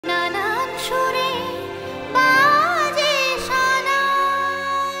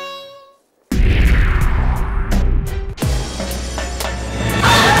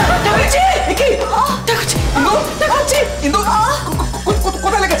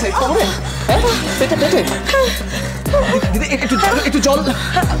গেছে কোমরে? পেটে পেটে দিদি একটু জল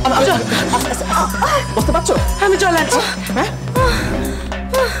বুঝতে পারছো? আমি জল আনছি।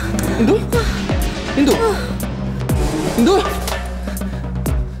 ইন্দু ইন্দু ইন্দু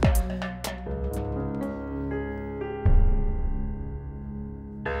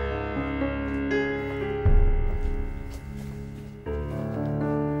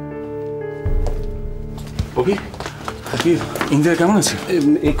ইন্দিরা কেমন আছে?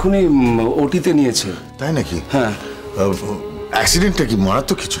 এক্ষুনি ওটিতে নিয়েছে। তাই নাকি? হ্যাঁ। অ্যাক্সিডেন্টটা কি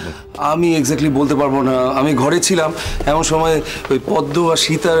মারাত্মক কিছু? আমি এক্স্যাক্টলি বলতে পারবো না, আমি ঘরে ছিলাম এমন সময় ওই পদ্ম আর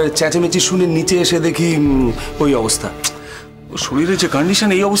সীতার চেঁচামেচি শুনে নিচে এসে দেখি ওই অবস্থা। শরীরের যে কন্ডিশন,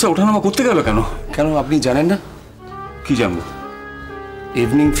 এই অবস্থা ওঠানামা করতে গেল কেন? কেন আপনি জানেন না? কি জানবো?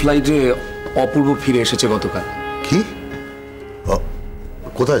 ইভিনিং ফ্লাইটে অপূর্ব ফিরে এসেছে গতকাল। কি?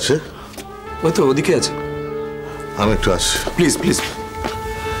 কোথায় আছে? ওই তো ওদিকে আছে। আমি একটু আসছি। প্লিজ প্লিজ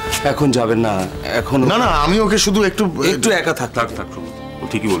এখন যাবেন না। এখন না না, আমি ওকে শুধু একটু একা থাক। ও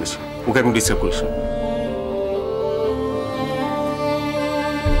ঠিকই বলেছে, ওকে এখন ডিস্টার্ব করিস না।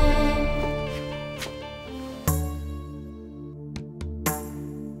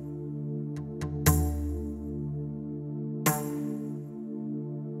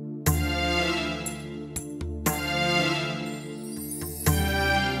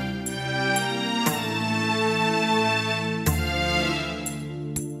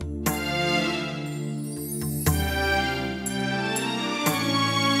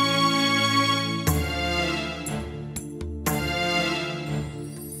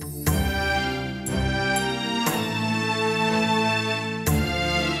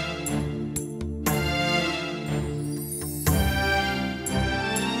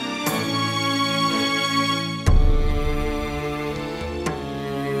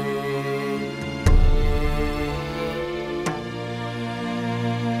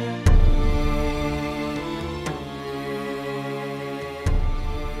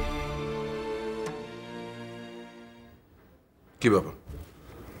 কি ব্যাপার?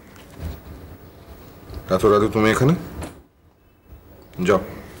 এত রাতে তুমি এখানে? যাও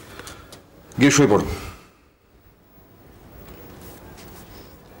গিয়ে শুয়ে পড়ো।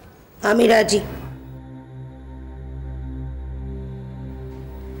 আমি রাজি।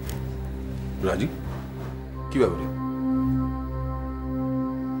 রাজি? কি ব্যাপারে?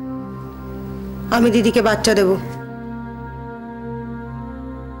 আমি দিদিকে বাচ্চা দেব।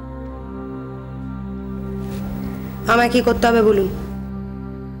 আমায় কি করতে হবে বলুন?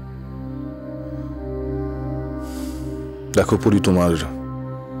 দেখো পরি, তোমার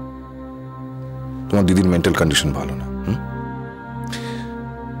দিদির মেন্টাল কন্ডিশন ভালো না।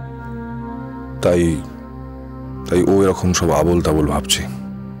 তাই ও এরকম সব আবল তাবল ভাবছে।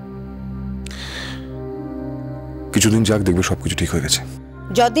 কিছুদিন যাক, দেখবে সবকিছু ঠিক হয়ে গেছে।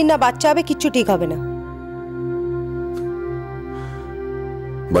 যতদিন না বাচ্চা হবে কিচ্ছু ঠিক হবে না।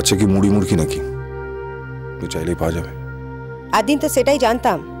 বাচ্চা কি মুড়ি মুড়কি নাকি? চাইলেই পাওয়া যাবে। একদিন তো সেটাই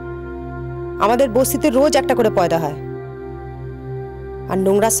জানতাম। আমাদের বস্তিতে রোজ একটা করে পয়দা হয়, আর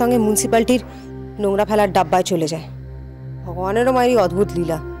নোংরার সঙ্গে মিউনিসিপ্যালিটির নোংরা ফেলার ডাব্বায় চলে যায়। ভগবানেরও মায়েরই অদ্ভুত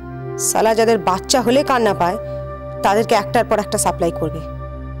লীলা। সালা যাদের বাচ্চা হলে কান্না পায় তাদেরকে একটার পর একটা সাপ্লাই করবে,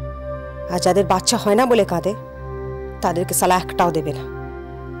 আর যাদের বাচ্চা হয় না বলে কাঁদে তাদেরকে সালা একটাও দেবে না।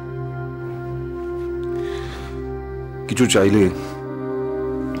 কিছু চাইলে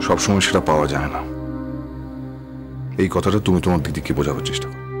সবসময় সেটা পাওয়া যায় না। এই কথাটা তুমি তোমার দিদিকে বোঝাবার চেষ্টা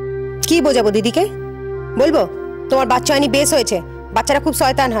করো। কি বোঝাবো দিদিকে? বলবো তোমার বাচ্চা হয়নি, বেশ হয়েছে, বাচ্চারা খুব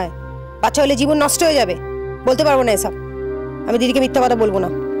শয়তান হয়, বাচ্চা হলে জীবন নষ্ট হয়ে যাবে? বলতে পারবো না এসব। আমি দিদিকে মিথ্যা কথা বলবো না।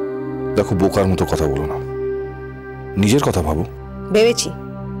 দেখো, বোকার মতো কথা বলো না, নিজের কথা ভাবো। ভেবেছি,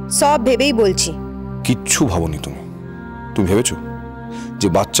 সব ভেবেই বলছি। কিচ্ছু ভাবোনি তুমি ভেবেছো যে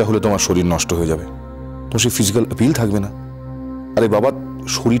বাচ্চা হলে তোমার শরীর নষ্ট হয়ে যাবে, তোমার সেই ফিজিক্যাল অ্যাপিল থাকবে না? আরে বাবা,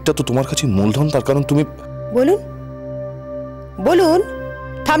 শরীরটা তো তোমার কাছে মূলধন, তার কারণ তুমি। বলুন বলুন,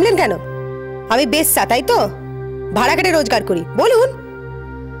 থামলেন কেন? আমি বেশ্যা, তাই তো? ভাড়া কেটে রোজগার করি। বলুন।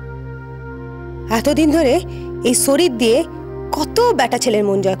 এতদিন ধরে এই শরীর দিয়ে কত বেটা ছেলের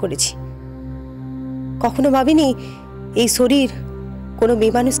মন জয় করেছি। কখনো ভাবিনি এই শরীর কোনো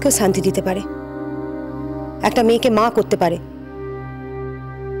মেয়ে মানুষকেও শান্তি দিতে পারে, একটা মেয়েকে মা করতে পারে।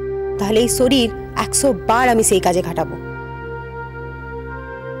 তাহলে এই শরীর 100 বার আমি সেই কাজে খাটাবো।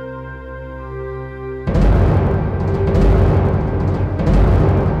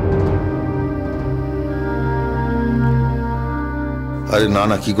 আরে না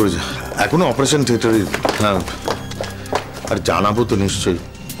না, কি করেছে? এখনো অপারেশন থিয়েটারে। হ্যাঁ, আর জানাবো তো নিশ্চয়ই।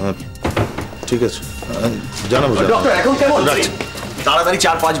 ঠিক আছে, জানাবো। ডক্টর এখন কেমন? তাড়াতাড়ি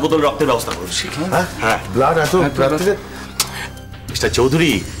 4-5 বোতল রক্তের ব্যবস্থা করছি। হ্যাঁ, ব্লাড এত রাত্রিতে? মিস্টার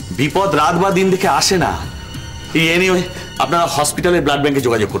চৌধুরী, বিপদ রাত বা দিন দেখে আসে না। এনিওয়ে, আপনারা হসপিটালের ব্লাড ব্যাংকে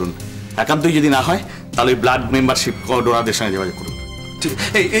যোগাযোগ করুন। একান্তই যদি না হয় তাহলে ব্লাড মেম্বারশিপ ডোনারদের সঙ্গে যোগাযোগ করুন।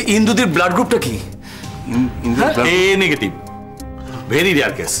 ইন্দুদের ব্লাড গ্রুপটা কি? এ নেগেটিভ, ভেরি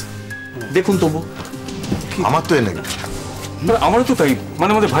রেয়ার কেস। দেখুন তবু। আমার তো এ নেগেটিভ। আমারও তো তাই,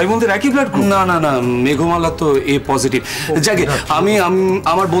 মানে আমাদের ভাই বোনদের একই ব্লাড গ্রুপ। না না না, মেঘমালা তো এ পজিটিভ। যাকে আমি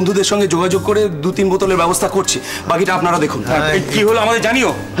আমার বন্ধুদের সঙ্গে যোগাযোগ করে 2-3 বোতলের ব্যবস্থা করছি, বাকিটা আপনারা দেখুন। কি হলো আমাদের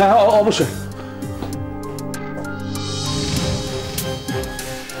জানিও। হ্যাঁ অবশ্যই।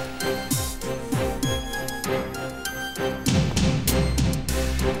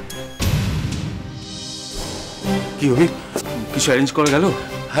 কি হবে, কিছু অ্যারেঞ্জ করা গেল?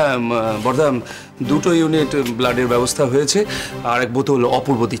 হ্যাঁ বর্দা, 2 ইউনিট ব্লাডের ব্যবস্থা হয়েছে, আর 1 বোতল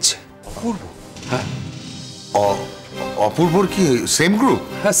অপূর্ব দিচ্ছে। অপূর্ব? হ্যাঁ। অপূর্বর কি সেম গ্রুপ?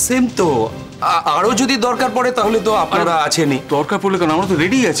 হ্যাঁ সেম তো। আরো যদি দরকার পড়ে তাহলে তো আপনারা আছেনই। দরকার পড়লে কেন, আমরা তো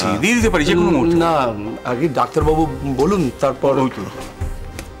রেডি আছি, দিয়ে দিতে পারি যে কোনো মুহূর্তে। না, আগে ডাক্তারবাবু বলুন, তারপর।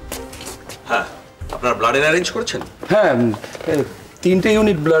 হ্যাঁ, আপনারা ব্লাডের অ্যারেঞ্জ করেছেন? হ্যাঁ, 3টে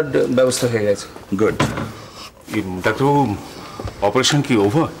ইউনিট ব্লাড ব্যবস্থা হয়ে গেছে। গুড। ডাক্তারবাবু, অপারেশন কি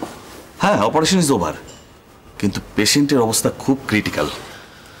ওভার? হ্যাঁ, অপারেশন ইজ ওভার, কিন্তু পেশেন্টের অবস্থা খুব ক্রিটিক্যাল।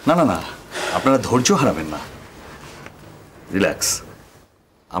 না না না, আপনারা ধৈর্য হারাবেন না, রিল্যাক্স।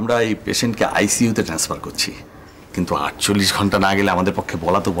 আমরা এই পেশেন্টকে আইসিইউতে ট্রান্সফার করছি, কিন্তু 48 ঘন্টা না গেলে আমাদের পক্ষে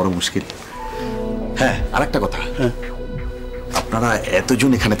বলা তো বড় মুশকিল। হ্যাঁ, আর একটা কথা, আপনারা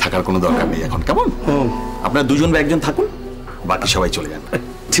এতজন এখানে থাকার কোনো দরকার নেই এখন, কেমন? আপনারা 2জন বা 1জন থাকুন, বাকি সবাই চলে যান।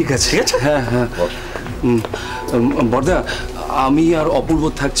 ঠিক আছে, ঠিক আছে। হ্যাঁ হ্যাঁ। বর্দা, আমি আর অপূর্ব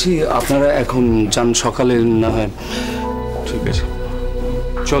থাকছি, আপনারা এখন যান, সকালে না হয়। ঠিক আছে,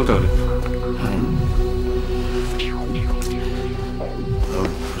 চল তাহলে।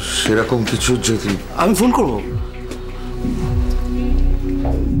 সেরকম কিছু যদি আমি ফোন করবো।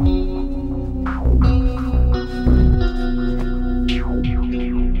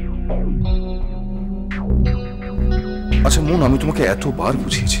 আচ্ছা মন, আমি তোমাকে এতবার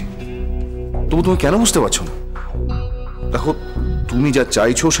বুঝিয়েছি, তবু তুমি কেন বুঝতে পারছো না? দেখো, তুমি যা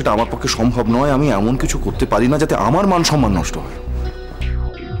চাইছো সেটা আমার পক্ষে সম্ভব নয়। আমি এমন কিছু করতে পারি না যাতে আমার মান সম্মান নষ্ট হয়।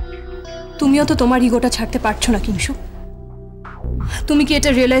 তুমিও তো তোমার ইগোটা ছাড়তে পারছো না কিংশু। তুমি কি এটা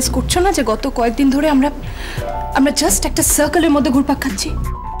রিয়েলাইজ করছো না যে গত কয়েকদিন ধরে আমরা জাস্ট একটা সার্কেলের মধ্যে ঘুরপাক খাচ্ছি?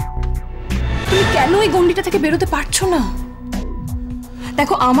 তুমি কেন এই গন্ডিটা থেকে বেরোতে পারছো না?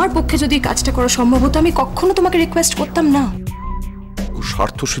 দেখো, আমার পক্ষে যদি এই কাজটা করা সম্ভব হতো, আমি কখনো তোমাকে রিকোয়েস্ট করতাম না।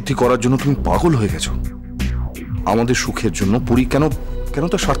 স্বার্থ সিদ্ধি করার জন্য তুমি পাগল হয়ে গেছো। আমাদের সুখের জন্য পরি কেন কেন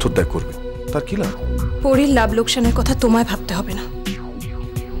তার স্বার্থ ত্যাগ করবে? তার কি লাভ? পরির লাভ লোকসানের কথা তোমায় ভাবতে হবে না,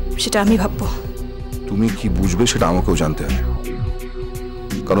 সেটা আমি ভাববো। তুমি কি বুঝবে সেটা আমাকেও জানতে হবে,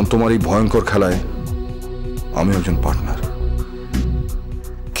 কারণ তোমার এই ভয়ঙ্কর খেলায় আমি একজন পার্টনার।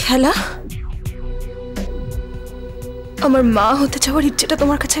 খেলা? আমার মা হতে যাওয়ার ইচ্ছেটা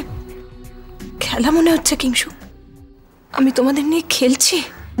তোমার কাছে খেলা মনে হচ্ছে কিংশু? আমি তোমাদের নিয়ে খেলছি?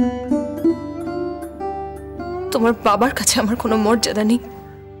 তোমার বাবার কাছে আমার কোনো মর্যাদা নেই।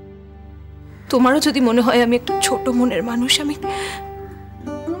 তোমারও যদি মনে হয় আমি একটু ছোট মনের মানুষ,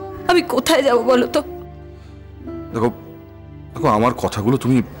 আমি কোথায় যাব বলো তো? দেখো দেখো, আমার কথাগুলো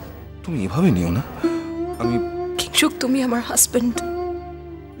তুমি তুমি এভাবে নিও না। আমি কিংশুক, তুমি আমার হাজবেন্ড,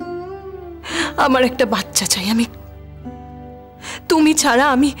 আমার একটা বাচ্চা চাই। তুমি ছাড়া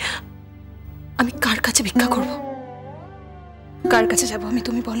আমি কার কাছে ভিক্ষা করব? কার কাছে যাব আমি?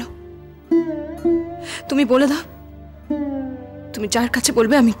 তুমি বলো, তুমি বলে দাও। তুমি যার কাছে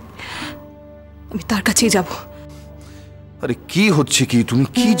বলবে আমি তার কাছেই যাব। আরে কি হচ্ছে কি? তুমি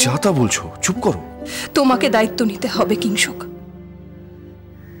কি যাতা বলছো? চুপ করো। তোমাকে দায়িত্ব নিতে হবে কিংশুক।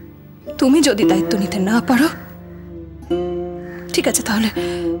 তুমি যদি দায়িত্ব নিতে না পারো, ঠিক আছে,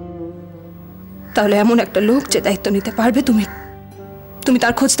 তাহলে এমন একটা লোক যে দায়িত্ব নিতে পারবে, তুমি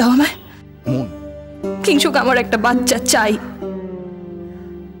তার খোঁজ দাও আমায়। মন, কিংশুক, আমার একটা বাচ্চা চাই,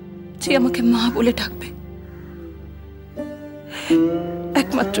 যে আমাকে মা বলে ডাকবে।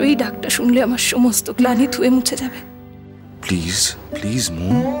 একমাত্র এই ডাকটা শুনলে আমার সমস্ত গ্লানি ধুয়ে মুছে যাবে। প্লিজ প্লিজ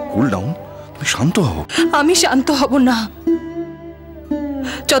মন, কুল ডাউন। তুমি শান্ত হও। আমি শান্ত হব না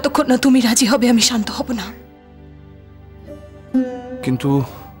যতক্ষণ না তুমি রাজি হবে। আমি শান্ত হব না। কিন্তু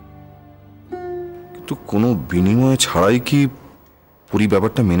কোনো বিনিময় ছাড়াই কি পুরি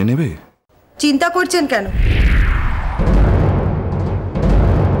ব্যাপারটা মেনে নেবে? চিন্তা করছেন কেন?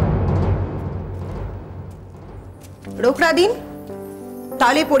 রোকরা দিন,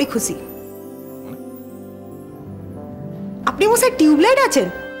 তাহলে পরি খুশি। আপনি মশাই টিউবলাইট আছেন,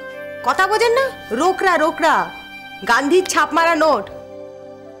 কথা বোঝেন না? রোকরা রোকরা, গান্ধীর ছাপ মারা নোট।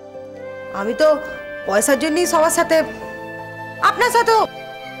 আমি তো পয়সার জন্যই সবার সাথে আপনার সাথে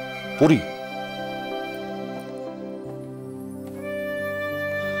পড়ি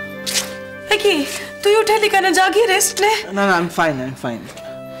কি তুই উঠালি কেন? যা গিয়ে রেস্ট নে। না না, আমি ফাইন।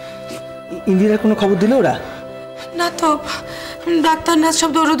 ইন্দিরার কোনো খবর দিলে ওরা? না তো, ডাক্তার নার্স সব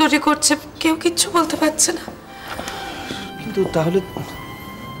দৌড়োদৌড়ি করছে, কেউ কিচ্ছু বলতে পারছে না। কিন্তু তাহলে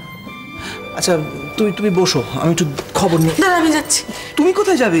আচ্ছা, তুমি বসো, আমি একটু খবর নিই। দাঁড়া, আমি যাচ্ছি। তুমি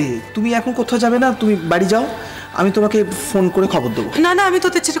কোথায় যাবে? তুমি এখন কোথাও যাবে না, তুমি বাড়ি যাও, আমি তোমাকে ফোন করে খবর দেবো। না না, আমি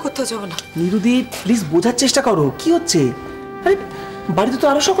তোদের ছেড়ে কোথাও যাবো না। নিরুদি, প্লিজ বোঝার চেষ্টা করো কি হচ্ছে। আরে বাড়িতে তো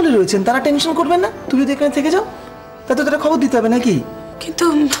আরো সকলে রয়েছেন, তারা টেনশন করবেন না। তুমি যদি এখানে থেকে যাও তাতে তারা খবর দিতে হবে নাকি? কিন্তু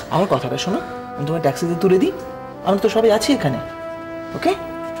আমার কথাটা শোনো, আমি তোমার ট্যাক্সিতে তুলে দিই, আমরা তো সবাই আছি এখানে। ওকে,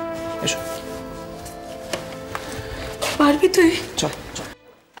 এসো। পারবি তুই? চল।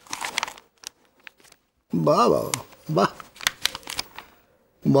 বাহ বাহ বাহ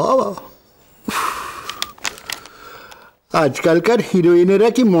বাহ বাহ, আজকালকার হিরোইনেরা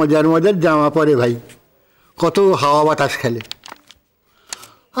কি মজার মজার জামা পরে ভাই, কত হাওয়া বাতাস খেলে।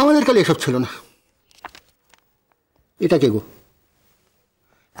 আমাদের কালে এসব ছিল না। এটা কে গো?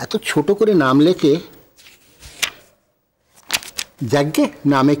 এত ছোট করে নাম লেখে, যাকে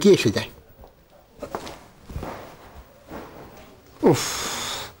নামে কি এসে যায়। উফ,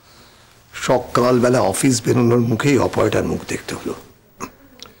 সকালবেলা অফিস বেরোনোর মুখেই অপয়টার মুখ দেখতে হলো।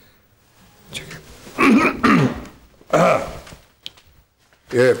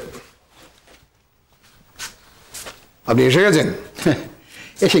 আপনি এসে গেছেন?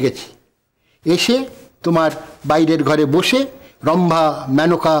 এসে গেছি। এসে তোমার বাইরের ঘরে বসে রম্ভা,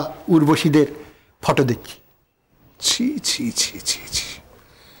 মেনকা, উর্বশীদের ফটো দেখছি। ছি ছি ছি ছি ছি,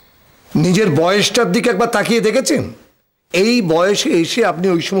 নিজের বয়সটার দিকে একবার তাকিয়ে দেখেছেন? এই বয়সে এসে আপনি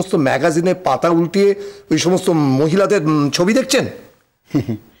ওই সমস্ত ম্যাগাজিনে পাতা উল্টিয়ে ওই সমস্ত মহিলাদের ছবি দেখছেন?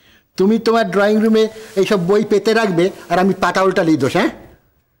 তুমি তোমার ড্রয়িং রুমে এইসব বই পেতে রাখবে আর আমি পাতা উল্টালেই দোষ। হ্যাঁ,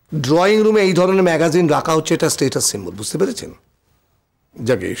 ড্রয়িং রুমে এই ধরনের ম্যাগাজিন রাখা হচ্ছে এটা স্টেটাস সিম্বল, বুঝতে পেরেছেন?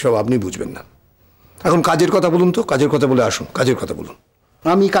 যাকে এসব আপনি বুঝবেন না। এখন কাজের কথা বলুন তো, কাজের কথা বলে আসুন, কাজের কথা বলুন।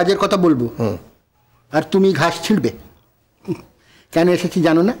 আমি কাজের কথা বলবো আর তুমি ঘাস ছিঁড়বে। কেন এসেছি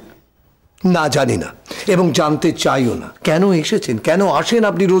জানো না? না, জানি না এবং জানতে চাইও না। কেন এসেছেন, কেন আসেন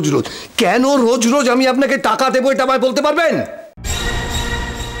আপনি রোজ রোজ? কেন রোজ রোজ আমি আপনাকে টাকা দেবো, এটা আমায় বলতে পারবেন?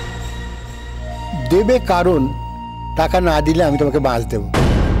 দেবে, কারণ টাকা না দিলে আমি তোমাকে বাঁশ দেব।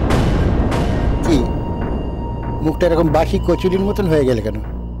 কি মুখটা এরকম বাসি কচুরির মতন হয়ে গেলে কেন?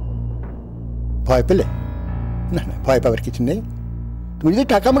 ভয় পেলে? না না, ভয় পাবার কিছু নেই। তুমি যদি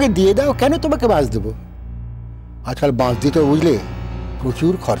টাকা আমাকে দিয়ে দাও, কেন তোমাকে বাঁশ দেবো? আজকাল বাঁশ দিতে বুঝলে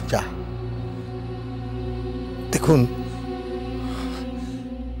প্রচুর খরচা। দেখুন,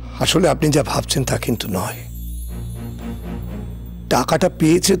 আসলে আপনি যা ভাবছেন তা কিন্তু নয়। টাকাটা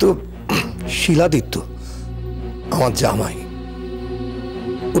পেয়েছে তো শিলাদিত্য, আমার জামাই,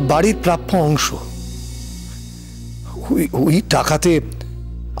 ওর বাড়ির প্রাপ্য অংশ। ওই টাকাতে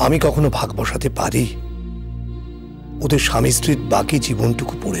আমি কখনো ভাগ বসাতে পারি? ওদের স্বামী স্ত্রীর বাকি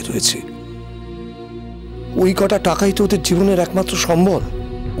জীবনটুকু পড়ে রয়েছে। ওই কটা টাকাই তো ওদের জীবনের একমাত্র সম্বল।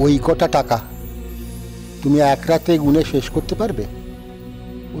 ওই কটা টাকা তুমি এক রাতে গুনে শেষ করতে পারবে?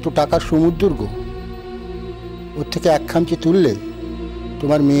 ও তো টাকার সমুদ্র গো। ওর থেকে এক খামচি তুললে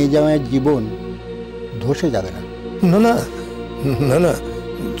তোমার মেয়ে জামাইয়ের জীবন ধসে যাবে না। না না না না,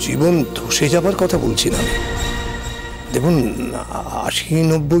 জীবন ধসে যাবার কথা বলছি না। দেখুন,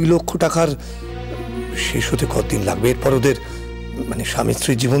 80-90 লক্ষ টাকার শেষ হতে কতদিন লাগবে? এরপর ওদের মানে স্বামী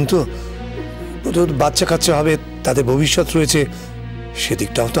স্ত্রীর জীবন তো, ওদের বাচ্চা কাচ্চা হবে, তাদের ভবিষ্যৎ রয়েছে,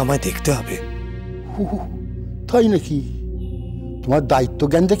 সেদিকটাও তো আমায় দেখতে হবে। তাই নাকি? তোমার দায়িত্ব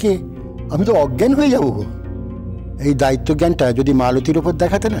জ্ঞান দেখে আমি তো অজ্ঞান হয়ে যাবো গো। এই দায়িত্ব জ্ঞানটা যদি মালতীর ওপর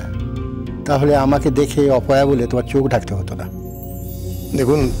দেখাতে না, তাহলে আমাকে দেখে অপয়া বলে তোমার চোখ ঢাকতে হতো না।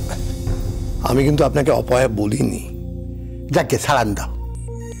 দেখুন, আমি কিন্তু আপনাকে অপয়া বলিনি। যাকে ছাড়ান দাও।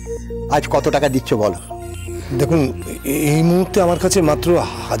 আজ কত টাকা দিচ্ছ বলো? দেখুন, এই মুহূর্তে আমার কাছে মাত্র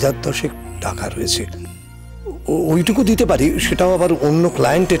 1010 টাকা রয়েছে। ওইটুকু দিতে পারি, সেটাও আবার অন্য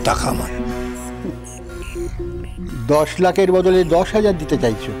ক্লায়েন্টের টাকা আমার। 10 লাখের বদলে 10,000 দিতে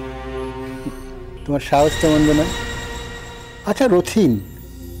চাইছো? তোমার সাহস তো মন্দ নয়। আচ্ছা রথিন,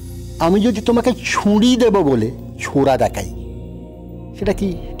 আমি যদি তোমাকে ছুরি দেব বলে ছোড়া দেখাই, সেটা কি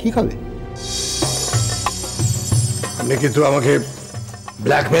ঠিক হবে? আপনি কিন্তু আমাকে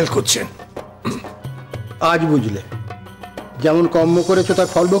ব্ল্যাকমেল করছেন। আজ বুঝলে, যেমন কর্ম করেছো তার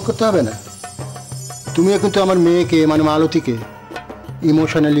ফল ভোগ করতে হবে না। তুমিও কিন্তু আমার মেয়েকে মানে মালতীকে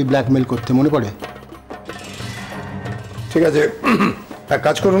ইমোশনালি ব্ল্যাকমেল করতে, মনে পড়ে? ঠিক আছে, এক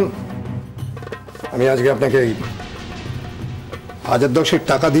কাজ করুন, আমি আজকে আপনাকে 1010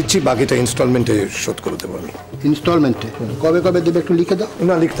 টাকা দিচ্ছি, বাকিটা ইনস্টলমেন্টে শোধ করে দেবো আমি। ইনস্টলমেন্টে কবে কবে দেবে একটু লিখে দাও।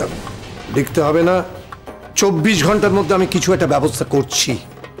 না, লিখতে হবে না। 24 ঘন্টার মধ্যে আমি কিছু একটা ব্যবস্থা করছি।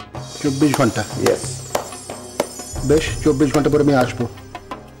 24 ঘন্টা? ইয়েস। বেশ, 24 ঘন্টা পরে আমি আসবো।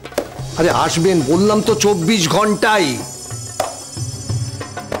 আরে আসবেন বললাম তো, 24 ঘন্টায়।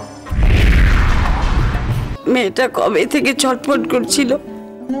 মেয়েটা কবে থেকে ছটফট করছিল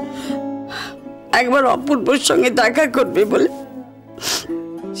একবার অপূর্বর সঙ্গে দেখা করবে বলে।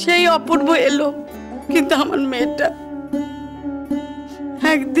 সেই অপূর্ব এলো, কিন্তু আমার মেয়েটা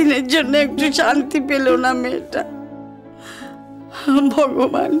একদিনের জন্য একটু শান্তি পেল না। মেয়েটা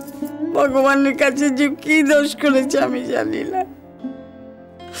ভগবানের কাছে যে কি দোষ করেছে আমি জানি না।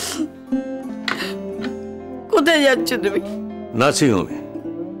 কোথায় যাচ্ছ তুমি? নার্সিংহোমে।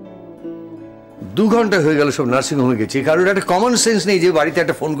 2 ঘন্টা হয়ে গেল সব নার্সিংহোমে গেছি। কারণ একটা কমন সেন্স নেই যে বাড়িতে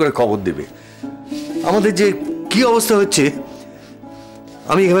একটা ফোন করে খবর দেবে। আমাদের যে কি অবস্থা হচ্ছে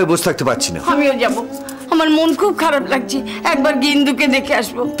আমি এভাবে বসে থাকতে পারছি না। আমিও যাব, আমার মন খুব খারাপ লাগছে। একবার গিন্দুকে দেখে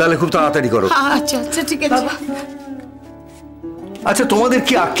আসবো। তাহলে খুব তাড়াতাড়ি করো। আচ্ছা আচ্ছা ঠিক আছে। আচ্ছা তোমাদের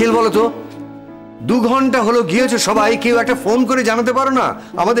কি আক্কেল বলো তো? 2 ঘন্টা হলো গিয়েছো সবাই, কেউ একটা ফোন করে জানাতে পারো না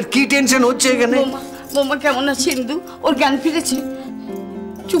আমাদের কি টেনশন হচ্ছে এখানে? বৌমা কেমন আছে ইন্দু? ওর জ্ঞান ফিরেছে?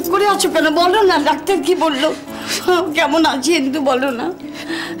 চুপ করে আছো কেন? বলো না, ডাক্তার কি বললো? কেমন আছে ইন্দু বলো না।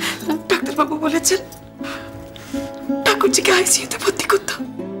 ডাক্তারবাবু বলেছেন ঠাকুরজিকে আইসিইউতে ভর্তি করতে।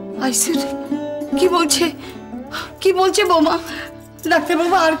 আইসিইউতে? কি বলছে বৌমা?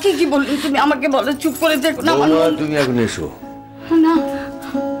 ডাক্তারবাবু আর কি বললেন? তুমি আমাকে বলো, চুপ করে দেখো না। তুমি এখন এসো না,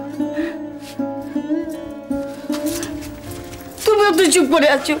 তুমিও তো চুপ করে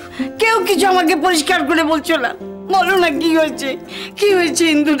আছো। কেউ কিছু আমাকে পরিষ্কার করে বলছো না। বলো না কি হয়েছে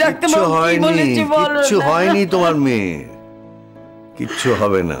ইন্দু? ডাক্তারবাবু কি বলেছে বলো। কিচ্ছু হয়নি তোমার মেয়ে, কিচ্ছু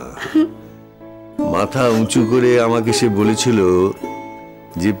হবে না। মাথা উঁচু করে আমাকে সে বলেছিল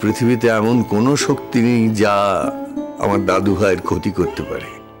যে পৃথিবীতে এমন কোনো শক্তি নেই যা আমার দাদু ভাইয়ের ক্ষতি করতে পারে।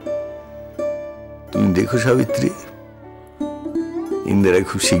 তুমি দেখো সাবিত্রী, ইন্দিরা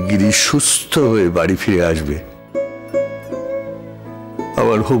খুব শিগগিরই সুস্থ হয়ে বাড়ি ফিরে আসবে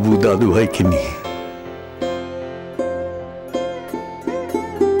আমার হবু দাদু ভাইকে নিয়ে।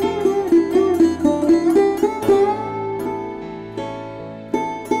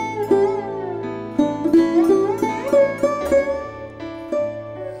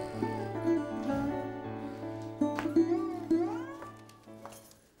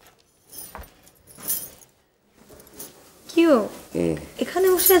 এখানে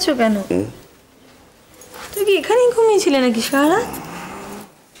বসে আছো কেন? তুই কি এখানেই ঘুমিয়েছিলে নাকি সারা রাত?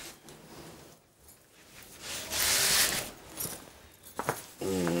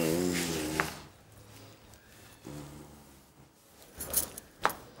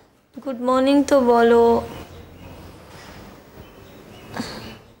 গুড মর্নিং তো বলো।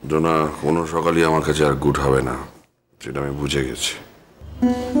 না, কোনো সকালই আমার কাছে আর গুড হবে না, সেটা আমি বুঝে গেছি।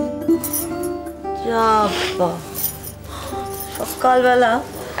 সকালবেলা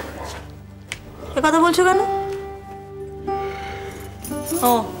এ কথা বলছো কেন?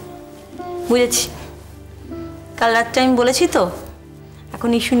 ও বুঝেছি, কাল রাতটা আমি বলেছি তো এখন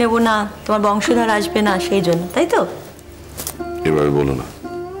ইস্যু নেব না, তোমার বংশধর আসবে না, সেই জন্য, তাই তো? এভাবে বলো না,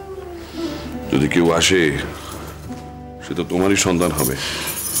 যদি কেউ আসে সে তো তোমারই সন্তান হবে।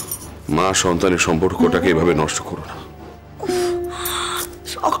 মা সন্তানের সম্পর্কটাকে এভাবে নষ্ট করো না।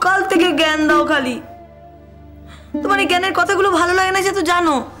 সকাল থেকে জ্ঞান দাও খালি। তোমার এই জ্ঞানের কথাগুলো ভালো লাগে না যে তো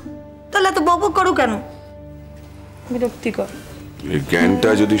জানো, তাহলে এত বকবক করো কেন? বিরক্তিকর। এই জ্ঞানটা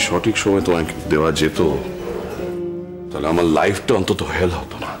যদি সঠিক সময় তোমাকে দেওয়া যেত তাহলে আমার লাইফটা অন্তত হেল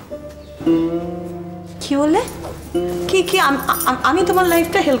হতো না। কি বললে? কি আমি তোমার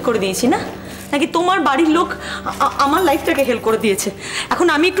লাইফটা হেল্প করে দিয়েছি না? নাকি তোমার বাড়ির লোক আমার লাইফটাকে হেল্প করে দিয়েছে? এখন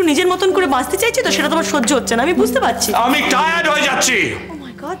আমি একটু নিজের মতন করে বাঁচতে চাইছি তো সেটা তোমার সহ্য হচ্ছে না, আমি বুঝতে পারছি। আমি টায়ার্ড হয়ে যাচ্ছি। ও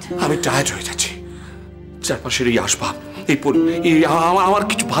মাই গড, আমি টায়ার্ড হয়ে যাচ্ছি। চারপাশের এই আসবাব, আমার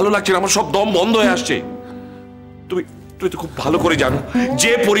কিছু ভালো লাগছে না, আমার সব দম বন্ধ হয়ে আসছে। তুমি তো খুব ভালো করে জানো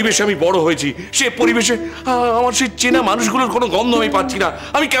যে পরিবেশে আমি বড় হয়েছি সে পরিবেশে আমার সেই চেনা মানুষগুলোর কোনো গন্ধ আমি পাচ্ছি না।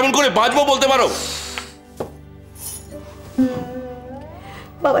 আমি কেমন করে বাঁচবো বলতে পারো?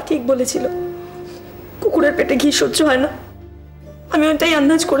 বাবা ঠিক বলেছিল, কুকুরের পেটে ঘি সহ্য হয় না। আমি ওটাই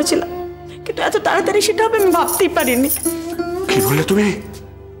আন্দাজ করেছিলাম, কিন্তু এত তাড়াতাড়ি সেটা হবে আমি ভাবতেই পারিনি। কি বললে তুমি?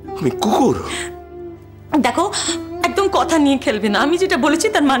 আমি কুকুর? দেখো, একদম কথা নিয়ে খেলবে না। আমি যেটা বলেছি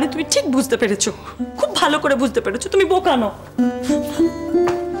তার মানে তুমি ঠিক বুঝতে পেরেছো, খুব ভালো করে বুঝতে পেরেছো। তুমি বোকা নও।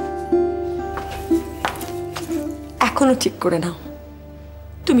 এখনো ঠিক করে নাও,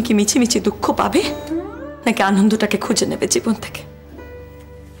 তুমি কি মিছি মিছি দুঃখ পাবে নাকি আনন্দটাকে খুঁজে নেবে জীবন থেকে?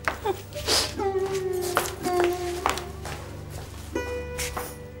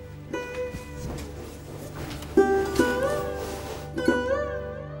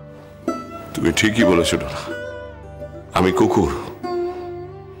 তুমি ঠিকই বলেছো না, আমি কুকুর।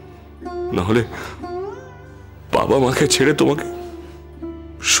 না হলে বাবা মাকে ছেড়ে তোমাকে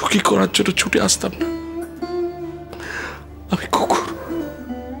সুখী করার জন্য ছুটে আসতাম না। আমি কুকুর।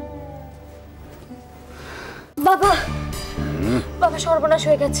 বাবা, বাবা সর্বনাশ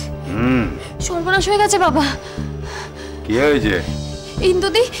হয়ে গেছে। সর্বনাশ হয়ে গেছে বাবা। কি হয়েছে?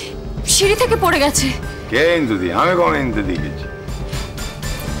 ইন্দুদি সিঁড়ি থেকে পড়ে গেছে। কে ইন্দুদি? আমি কোন ইন্দুদি গেছি?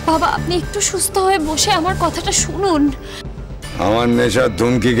 বাবা আপনি একটু সুস্থ হয়ে বসে আমার কথাটা শুনুন। আমার নেশার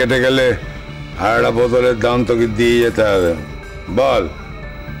ধুমকি কেটে গেলে আর একটা বোতলের দাম তোকে দিয়ে যেতে হবে। বল।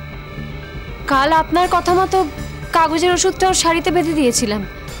 কাল আপনার কথা মতো কাগজের ওষুধটা ওর শাড়িতে বেঁধে দিয়েছিলাম,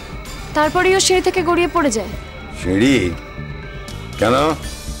 তারপরেই ও সিঁড়ি থেকে গড়িয়ে পড়ে যায়। সিঁড়ি? কেন?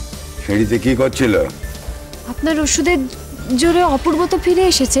 সিঁড়িতে কি করছিল? আপনার ওষুধের জোরে অপূর্ব তো ফিরে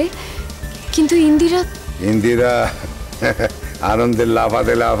এসেছে, কিন্তু ইন্দিরা আনন্দের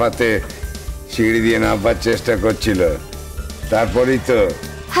লাফাতে লাফাতে সিঁড়ি দিয়ে নামবার চেষ্টা করছিল, তারপরেই তো।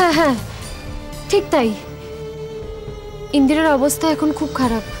 হ্যাঁ হ্যাঁ ঠিক তাই। ইন্দিরার অবস্থা এখন খুব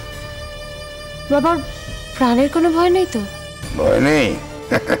খারাপ। বাবার প্রাণের কোনো ভয় নেই তো? ভয় নেই?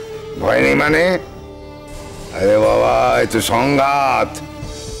 ভয় নেই মানে? আরে বাবা, এ তো সংঘাত।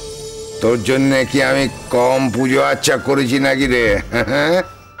 তোর জন্য কি আমি কম পুজো আচ্ছা করেছি নাকি রে?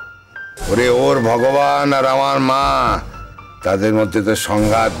 ওরে ওর ভগবান আর আমার মা, তাদের মধ্যে তো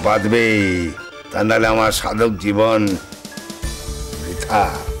সংঘাত বাঁধবেই, তা নাহলে আমার সাধক জীবন বৃথা।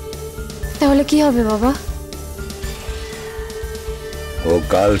 তাহলে কি হবে বাবা? ও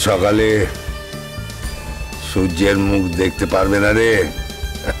কাল সকালে সূর্যের মুখ দেখতে পারবে না রে,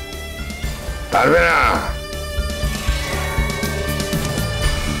 পারবে না।